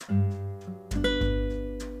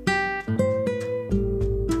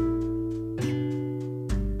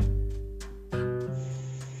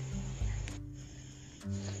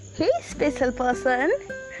special person.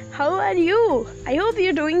 How are you? I hope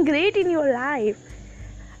you're doing great in your life.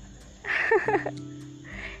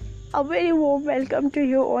 A very warm welcome to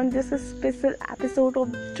you on this special episode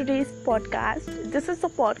of today's podcast. This is a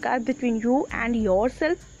podcast between you and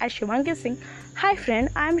yourself as Shivangi Singh. Hi friend,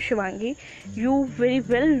 I am Shivangi. You very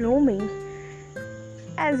well know me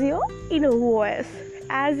as your inner voice,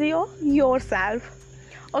 as yourself.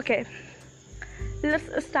 Okay,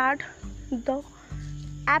 let's start the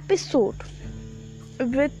episode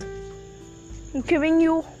with giving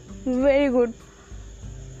you very good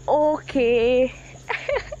okay.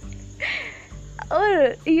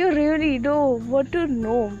 Or you really know what to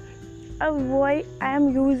know why I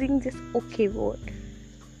am using this okay word.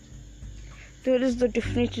 There is the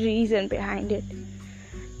definite reason behind it.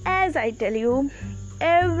 As I tell you,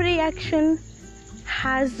 every action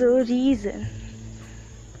has a reason,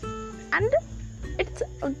 and it's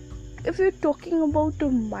if you're talking about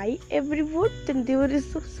my every word, then there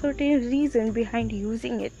is a certain reason behind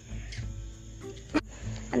using it,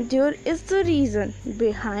 and there is the reason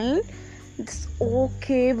behind this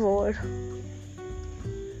okay word,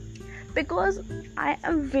 because I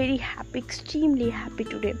am very happy, extremely happy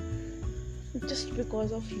today, just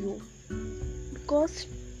because of you, because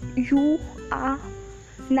you are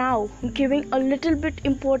now giving a little bit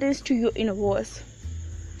importance to your inner voice.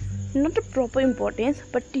 Not a proper importance,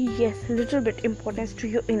 but yes, little bit importance to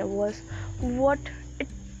your inner voice. What it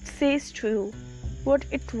says to you, what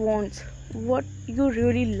it wants, what you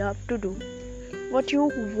really love to do, what you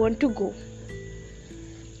want to go.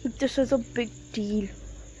 This is a big deal,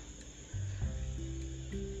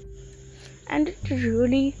 and it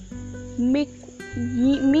really make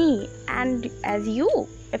me and as you,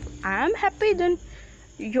 if I am happy, then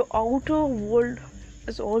your outer world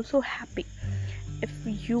is also happy.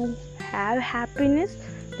 If you have happiness,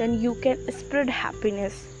 then you can spread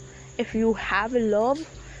happiness. If you have love,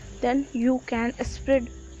 then you can spread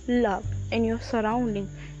love in your surrounding,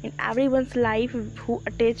 in everyone's life who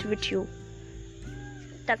attach with you.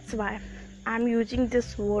 That's why I'm using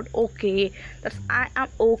this word okay. That's I am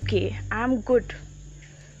okay. I'm good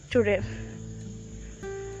today.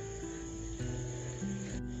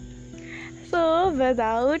 So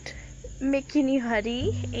without making any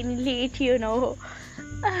hurry, any late,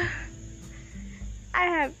 I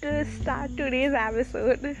have to start today's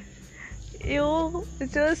episode. You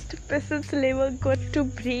just patience level got to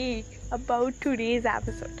break about today's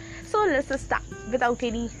episode. So let's start without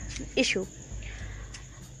any issue.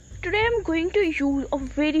 Today I'm going to use a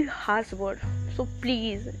very harsh word. So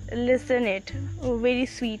please listen it very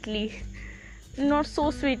sweetly. Not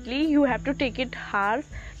so sweetly, you have to take it harsh,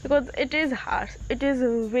 because it is harsh. It is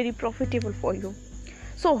very profitable for you.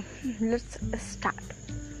 So let's start.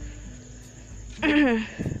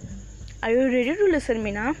 Are you ready to listen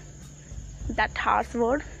me now? That harsh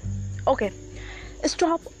word. Okay.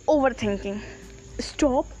 Stop overthinking.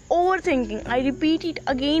 Stop overthinking. I repeat it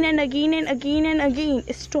again and again and again and again.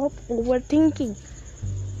 Stop overthinking.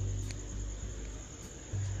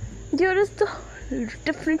 There is the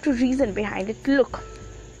different reason behind it. Look,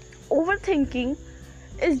 overthinking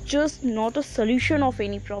is just not a solution of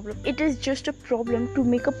any problem. It is just a problem to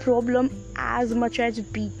make a problem as much as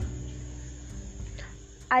big.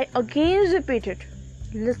 I again repeat it.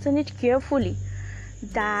 Listen it carefully.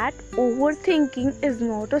 That overthinking is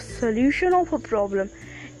not a solution of a problem.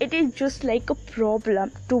 It is just like a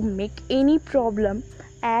problem to make any problem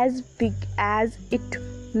as big as it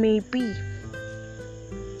may be.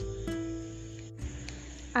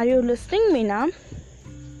 Are you listening me now?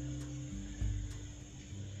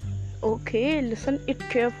 Okay, listen it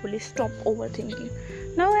carefully. Stop overthinking.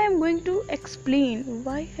 Now I am going to explain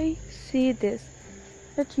why I say this,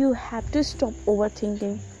 that you have to stop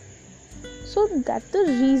overthinking. So that the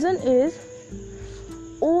reason is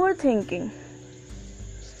overthinking.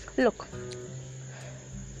 Look,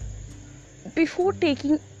 before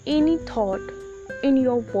taking any thought in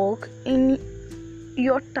your work, in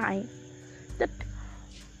your time, that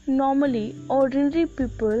normally ordinary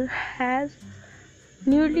people has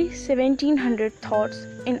nearly 1700 thoughts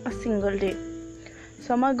in a single day.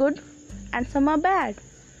 Some are good and some are bad.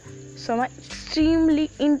 Some are extremely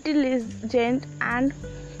intelligent and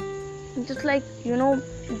just like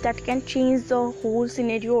that can change the whole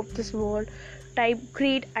scenario of this world type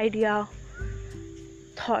great idea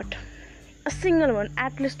thought. A single one,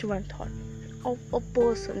 at least one thought of a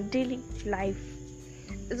person daily life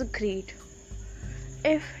is great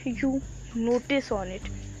if you notice on it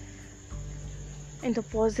in the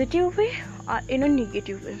positive way or in a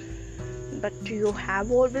negative way. But you have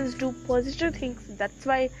always do positive things. That's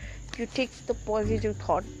why you take the positive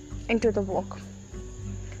thought into the work.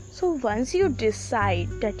 So once you decide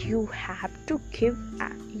that you have to give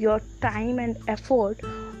your time and effort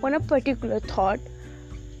on a particular thought,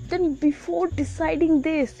 then before deciding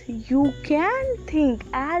this, you can think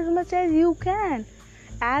as much as you can,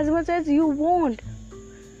 as much as you want.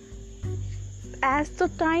 As the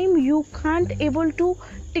time you can't able to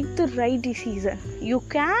take the right decision, you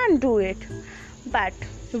can do it. But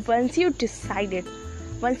once you decided,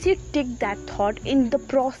 once you take that thought in the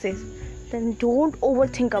process, then don't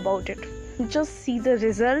overthink about it. Just see the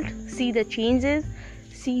result, see the changes,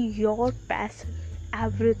 see your passion,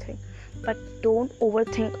 everything. But don't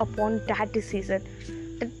overthink upon that decision.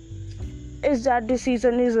 Is that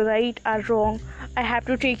decision is right or wrong? I have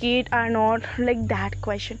to take it or not? Like that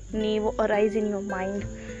question never arise in your mind.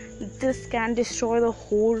 This can destroy the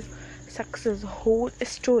whole success, whole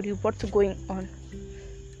story, what's going on.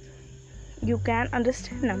 You can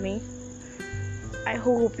understand me. I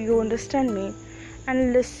hope you understand me.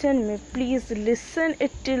 And listen me, please listen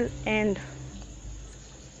it till end.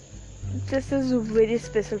 This is very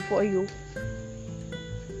special for you.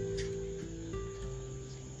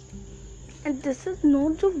 And this is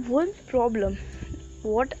not the one problem.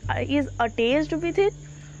 What is attached with it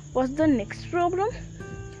was the next problem.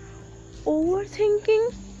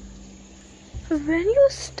 Overthinking. When you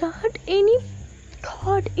start any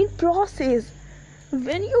thought in process,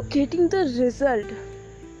 when you're getting the result,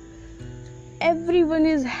 everyone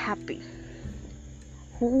is happy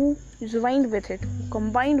who joined with it, who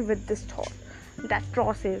combined with this thought, that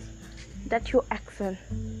process, that your action,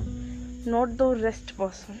 not the rest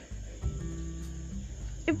person.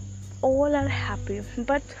 If all are happy,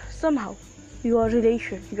 but somehow your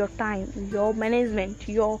relation, your time, your management,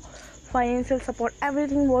 your financial support,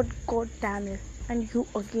 everything what got damaged, and you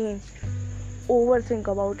again overthink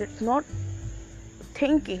about it, not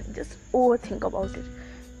thinking, just overthink about it,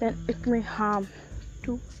 then it may harm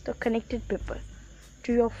to the connected people,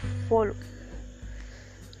 to your followers,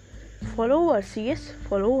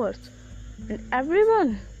 and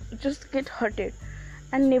everyone just get hurted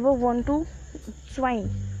and never want to join,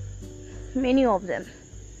 many of them,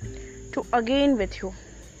 to again with you.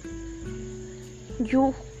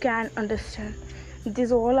 You can understand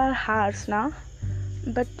these all are harsh now,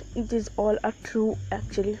 but these all are true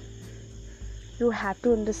actually. You have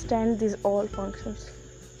to understand these all functions.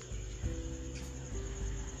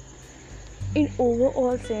 In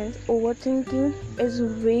overall sense, overthinking is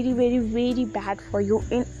very, very, very bad for you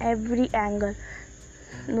in every angle.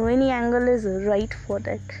 No any angle is right for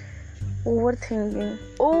that. Overthinking,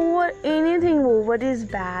 over anything, over is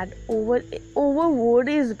bad. Overword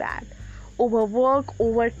is bad. Overwork,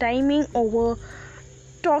 over timing, over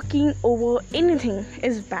talking, over anything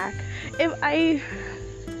is bad. If I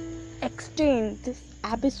extend this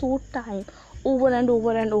episode time over and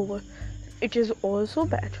over and over, it is also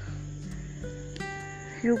bad.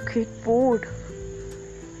 You get bored.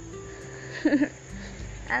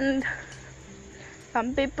 And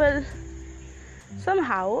some people,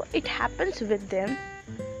 somehow it happens with them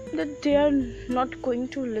that they are not going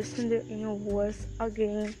to listen to their inner voice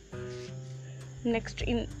again next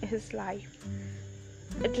in his life.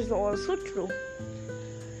 It is also true.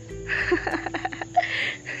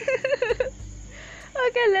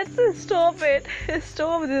 Okay, let's stop it.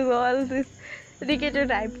 Stop this negative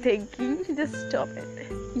type thinking. Just stop it.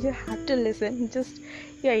 You have to listen. Just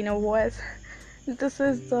your inner voice. This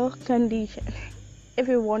is the condition. If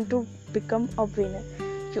you want to become a winner,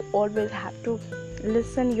 you always have to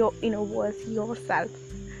listen your inner voice yourself.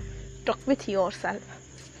 Talk with yourself.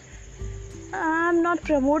 I'm not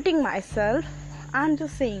promoting myself. I'm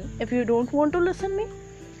just saying, if you don't want to listen me,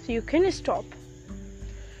 so you can stop.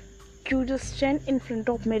 You just stand in front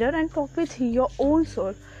of mirror and talk with your own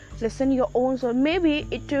soul. Listen your own soul. Maybe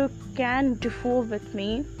it can differ with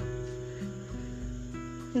me,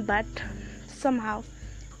 but somehow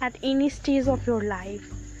at any stage of your life,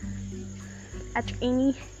 at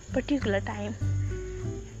any particular time,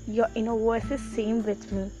 your inner voice is same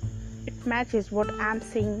with me. It matches what I'm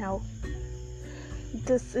saying now.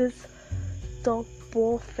 This is the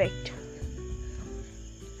perfect,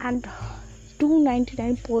 and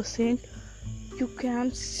 299% you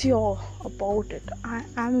can sure about it. I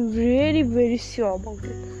am very, very sure about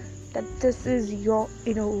it, that this is your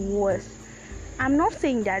inner voice. I'm not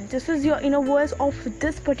saying that this is your inner voice of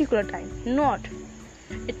this particular time. Not.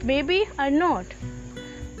 It may be or not,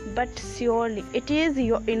 but surely it is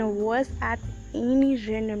your inner voice at any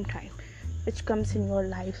random time which comes in your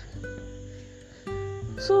life.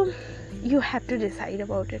 So you have to decide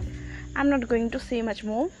about it. I'm not going to say much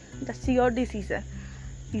more. That's your decision.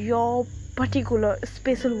 Your particular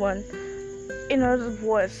special one inner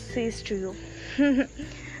voice says to you.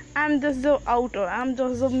 I'm just the outer, I'm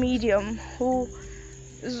just the medium who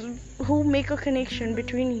make a connection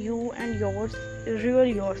between you and yours, real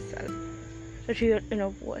yourself, real inner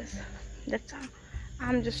voice. That's how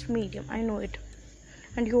I'm just medium. I know it,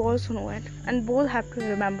 and you also know it, and both have to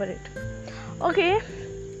remember it. Okay,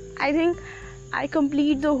 I think I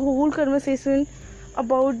complete the whole conversation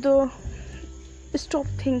about the stop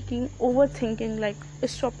thinking, overthinking, like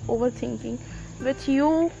stop overthinking with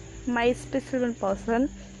you, my specific person.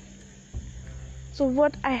 So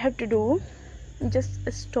what I have to do,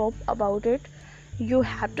 just stop about it. You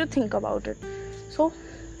have to think about it. So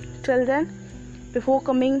till then, before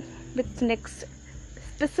coming with next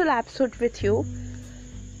special episode with you,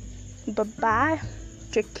 bye bye.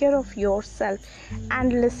 Take care of yourself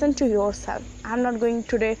and listen to yourself. I'm not going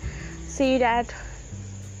today say that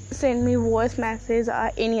send me voice message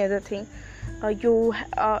or any other thing.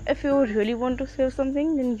 If you really want to say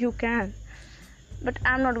something, then you can, but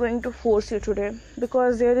I'm not going to force you today,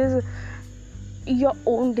 because there is your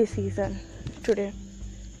own decision today.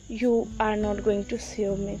 You are not going to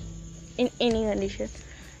save me in any condition.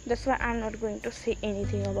 That's why I'm not going to say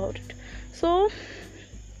anything about it. So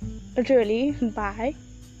really, bye.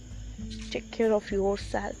 Take care of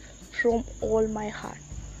yourself from all my heart.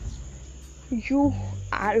 You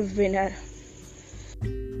are a winner.